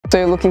So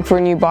you're looking for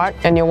a new bike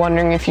and you're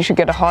wondering if you should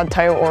get a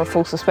hardtail or a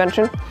full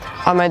suspension?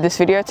 I made this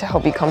video to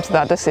help you come to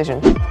that decision.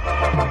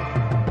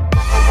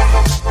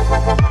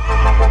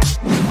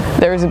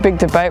 There is a big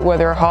debate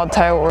whether a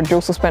hardtail or a dual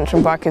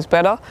suspension bike is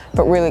better,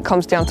 but really it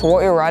comes down to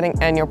what you're riding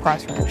and your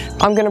price range.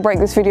 I'm going to break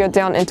this video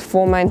down into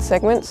 4 main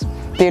segments: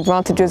 the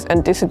advantages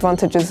and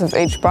disadvantages of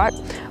each bike,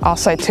 I'll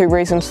say 2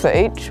 reasons for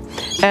each,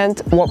 and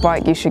what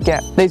bike you should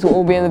get. These will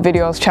all be in the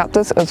video's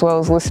chapters as well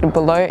as listed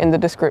below in the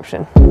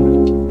description.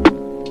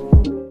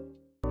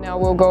 Now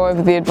we'll go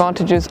over the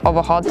advantages of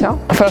a hardtail.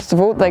 First of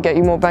all, they get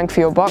you more bang for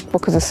your buck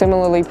because a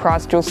similarly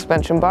priced dual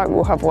suspension bike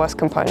will have worse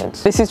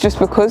components. This is just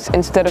because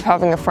instead of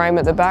having a frame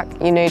at the back,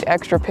 you need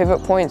extra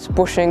pivot points,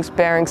 bushings,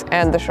 bearings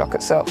and the shock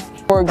itself.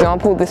 For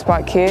example, this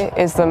bike here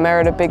is the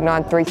Merida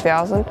BIG.NINE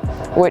 3000,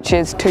 which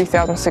is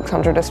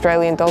 2,600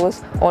 Australian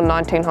dollars or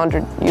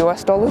 1,900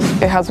 US dollars.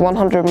 It has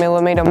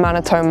 100mm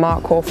Manito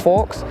Mark IV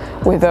forks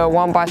with a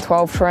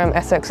 1x12 SRAM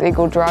SX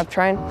Eagle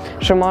drivetrain,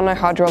 Shimano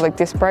hydraulic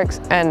disc brakes,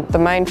 and the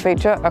main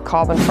feature, a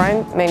carbon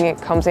frame, meaning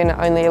it comes in at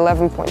only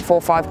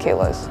 11.45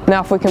 kilos.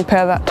 Now if we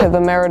compare that to the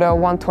Merida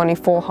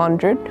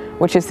 120-400,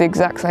 which is the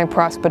exact same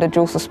price but a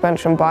dual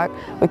suspension bike,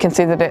 we can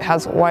see that it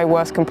has way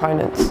worse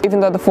components. Even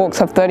though the forks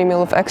have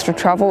 30mm of extra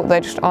travel, they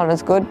just aren't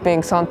as good,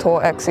 being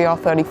Suntour XCR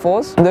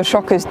 34s. The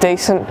shock is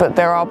decent, but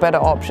there are better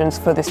options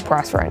for this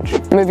price range.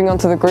 Moving on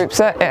to the group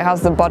set, it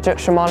has the budget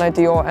Shimano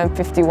Dior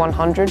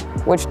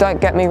M50-100, which don't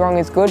get me wrong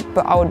is good,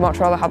 but I would much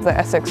rather have the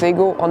SX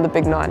Eagle on the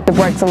BIG.NINE. The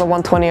brakes on the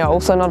 120 are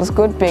also not as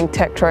good, being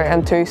Tektro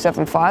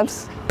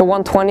M275s. The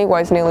 120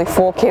 weighs nearly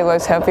 4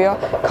 kilos heavier,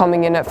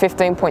 coming in at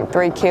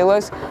 15.3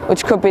 kilos,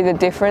 which could be the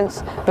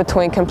difference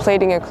between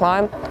completing a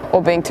climb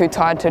or being too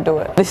tired to do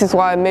it. This is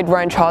why a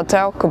mid-range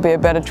hardtail could be a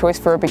better choice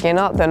for a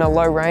beginner than a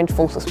low-range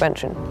full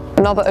suspension.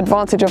 Another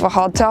advantage of a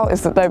hardtail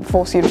is that they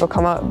force you to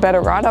become a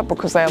better rider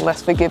because they are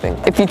less forgiving.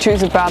 If you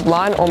choose a bad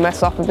line or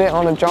mess up a bit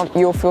on a jump,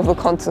 you'll feel the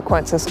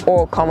consequences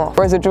or come off,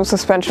 whereas a dual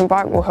suspension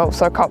bike will help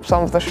soak up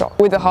some of the shock.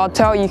 With a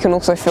hardtail, you can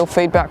also feel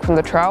feedback from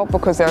the trail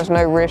because there is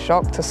no rear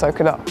shock to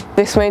soak it up.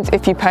 This means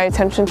if you pay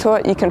attention to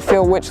it, you can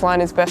feel which line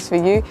is best for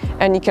you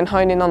and you can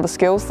hone in on the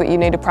skills that you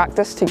need to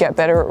practice to get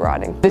better at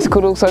riding. This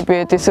could also be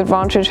a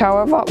disadvantage,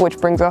 however, which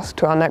brings us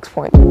to our next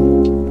point.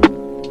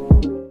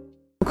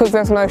 Because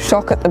there's no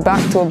shock at the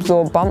back to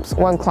absorb bumps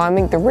when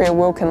climbing, the rear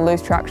wheel can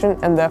lose traction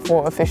and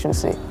therefore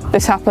efficiency.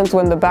 This happens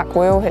when the back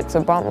wheel hits a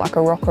bump like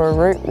a rock or a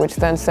root, which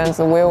then sends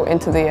the wheel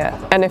into the air.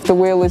 And if the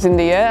wheel is in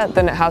the air,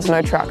 then it has no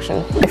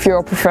traction. If you're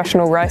a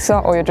professional racer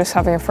or you're just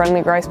having a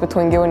friendly race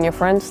between you and your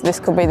friends, this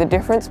could be the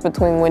difference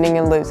between winning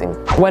and losing.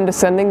 When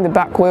descending, the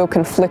back wheel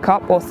can flick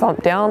up or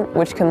thump down,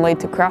 which can lead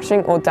to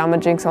crashing or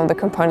damaging some of the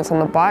components on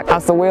the bike,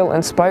 as the wheel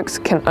and spokes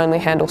can only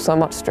handle so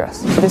much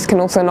stress. This can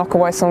also knock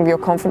away some of your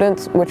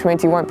confidence, which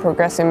means you won't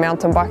progress in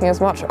mountain biking as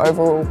much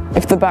overall.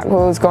 If the back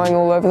wheel is going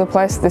all over the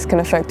place, this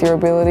can affect your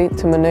ability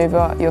to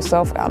maneuver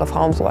yourself out of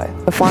harm's way.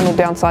 The final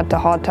downside to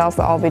hardtails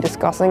that I'll be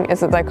discussing is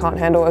that they can't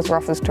handle as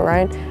rough as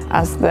terrain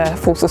as their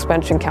full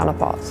suspension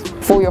counterparts.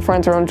 If all your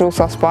friends are on dual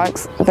sus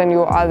bikes, then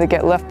you'll either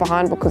get left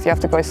behind because you have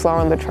to go slower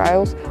on the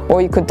trails,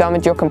 or you could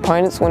damage your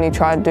components when you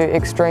try to do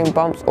extreme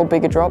bumps or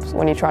bigger drops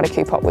when you try to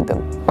keep up with them.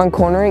 When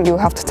cornering, you'll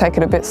have to take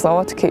it a bit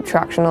slower to keep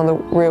traction on the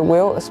rear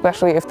wheel,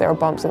 especially if there are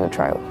bumps in the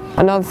trail.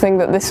 Another thing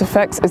that this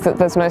affects is that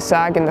there's no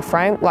sag in the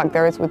frame like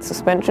there is with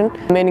suspension,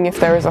 meaning if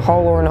there is a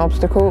hole or an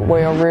obstacle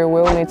where your rear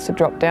wheel needs to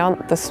drop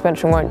down, the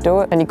suspension won't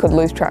do it and you could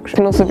lose traction. It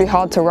can also be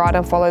hard to ride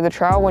and follow the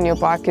trail when your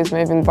bike is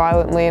moving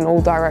violently in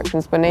all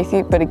directions beneath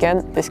you, but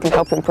again, this can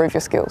help improve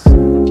your skills.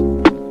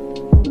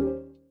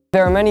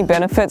 There are many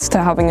benefits to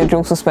having a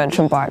dual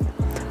suspension bike.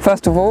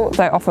 First of all,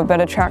 they offer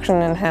better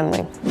traction and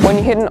handling. When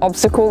you hit an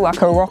obstacle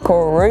like a rock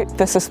or a root,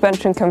 the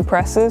suspension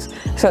compresses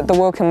so that the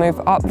wheel can move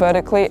up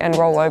vertically and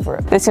roll over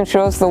it. This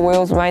ensures the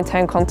wheels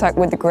maintain contact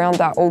with the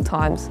ground at all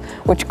times,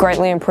 which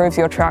greatly improves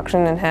your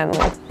traction and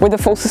handling. With a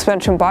full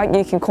suspension bike,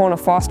 you can corner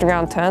fast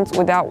around turns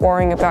without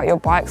worrying about your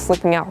bike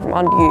slipping out from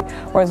under you,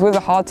 whereas with a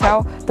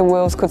hardtail, the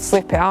wheels could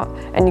slip out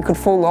and you could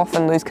fall off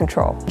and lose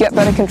control. Get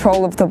better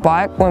control of the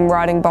bike when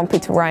riding bumpy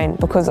terrain,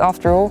 because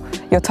after all,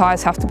 your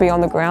tyres have to be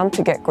on the ground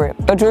to get grip.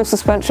 A dual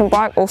suspension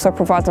bike also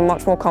provides a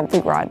much more comfy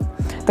ride.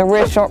 The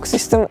rear shock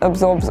system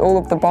absorbs all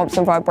of the bumps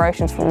and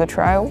vibrations from the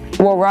trail.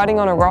 While riding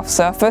on a rough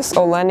surface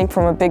or landing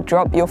from a big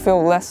drop, you'll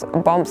feel less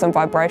bumps and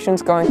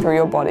vibrations going through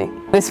your body.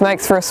 This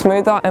makes for a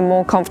smoother and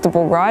more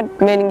comfortable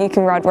ride, meaning you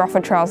can ride rougher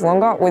trails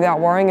longer without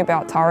worrying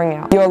about tiring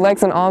out. Your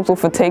legs and arms will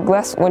fatigue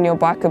less when your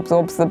bike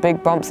absorbs the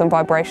big bumps and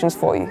vibrations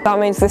for you. That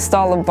means this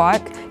style of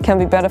bike can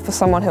be better for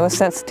someone who is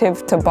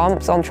sensitive to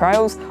bumps on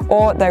trails,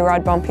 or they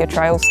ride bumpier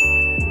trails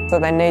so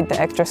they need the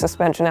extra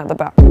suspension at the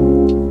back.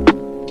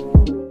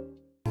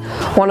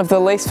 One of the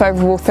least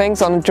favourable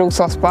things on a dual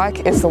sus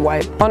bike is the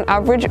weight. On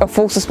average, a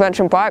full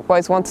suspension bike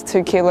weighs 1 to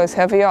 2 kilos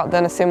heavier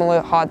than a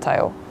similar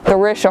hardtail. The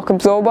rear shock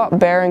absorber,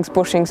 bearings,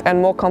 bushings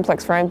and more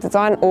complex frame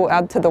design all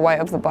add to the weight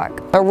of the bike.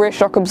 A rear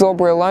shock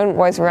absorber alone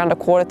weighs around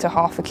 1/4 to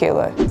 1/2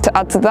 kilo. To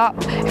add to that,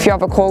 if you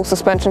have a coil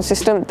suspension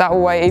system, that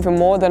will weigh even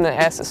more than an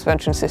air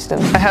suspension system.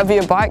 A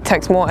heavier bike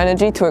takes more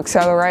energy to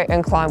accelerate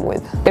and climb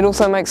with. It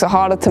also makes it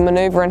harder to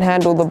maneuver and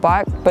handle the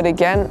bike, but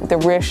again, the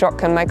rear shock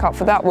can make up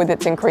for that with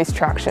its increased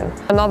traction.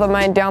 Another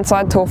main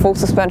downside to a full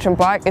suspension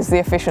bike is the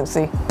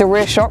efficiency. The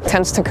rear shock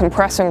tends to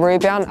compress and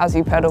rebound as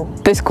you pedal.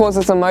 This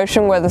causes a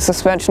motion where the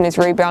suspension is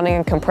rebounding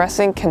and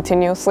compressing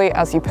continuously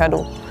as you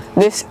pedal.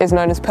 This is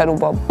known as pedal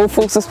bob. All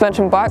full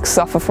suspension bikes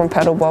suffer from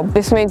pedal bob.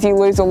 This means you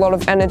lose a lot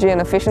of energy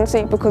and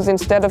efficiency because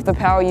instead of the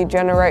power you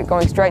generate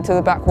going straight to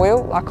the back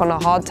wheel, like on a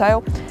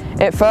hardtail,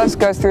 it first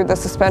goes through the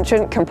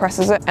suspension,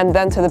 compresses it, and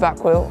then to the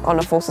back wheel on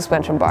a full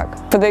suspension bike.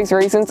 For these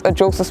reasons, a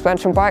dual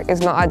suspension bike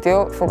is not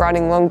ideal for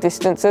riding long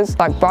distances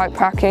like bike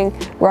packing,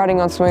 riding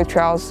on smooth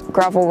trails,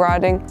 gravel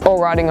riding,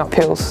 or riding up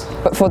hills.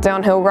 But for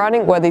downhill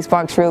riding, where these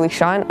bikes really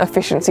shine,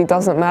 efficiency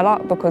doesn't matter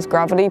because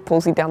gravity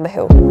pulls you down the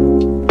hill.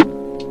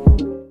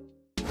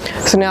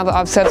 So now that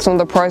I've said some of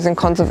the pros and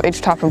cons of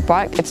each type of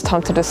bike, it's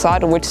time to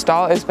decide which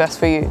style is best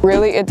for you.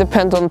 Really, it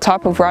depends on the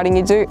type of riding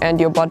you do and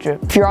your budget.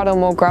 If you ride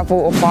on more gravel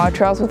or fire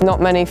trails with not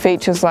many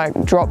features like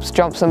drops,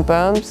 jumps and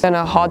berms, then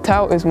a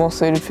hardtail is more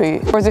suited for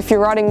you. Whereas if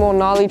you're riding more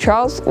gnarly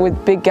trails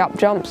with big gap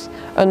jumps,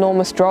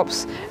 enormous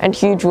drops and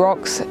huge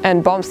rocks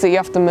and bumps that you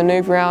have to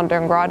maneuver around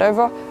and ride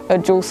over, a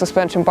dual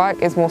suspension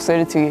bike is more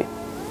suited to you.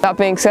 That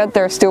being said,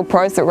 there are still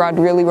pros that ride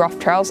really rough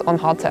trails on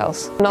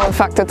hardtails. Another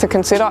factor to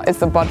consider is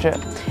the budget.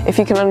 If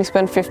you can only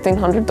spend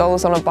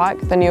 $1,500 on a bike,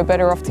 then you're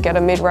better off to get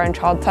a mid-range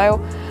hardtail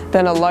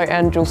than a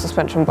low-end dual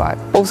suspension bike.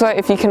 Also,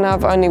 if you can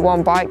have only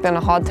one bike, then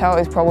a hardtail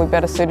is probably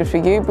better suited for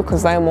you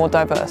because they are more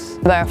diverse.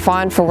 They are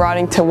fine for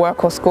riding to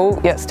work or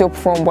school, yet still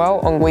perform well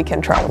on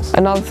weekend trails.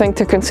 Another thing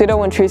to consider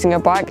when choosing a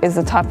bike is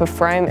the type of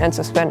frame and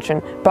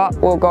suspension, but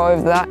we'll go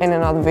over that in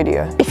another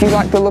video. If you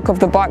like the look of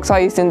the bikes I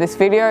used in this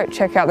video,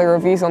 check out the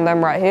reviews on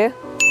them right here.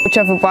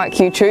 Whichever bike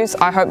you choose,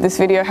 I hope this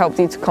video helped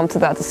you to come to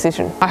that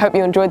decision. I hope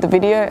you enjoyed the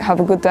video. Have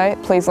a good day.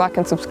 Please like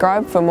and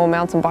subscribe for more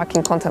mountain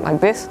biking content like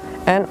this,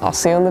 and I'll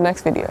see you on the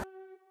next video.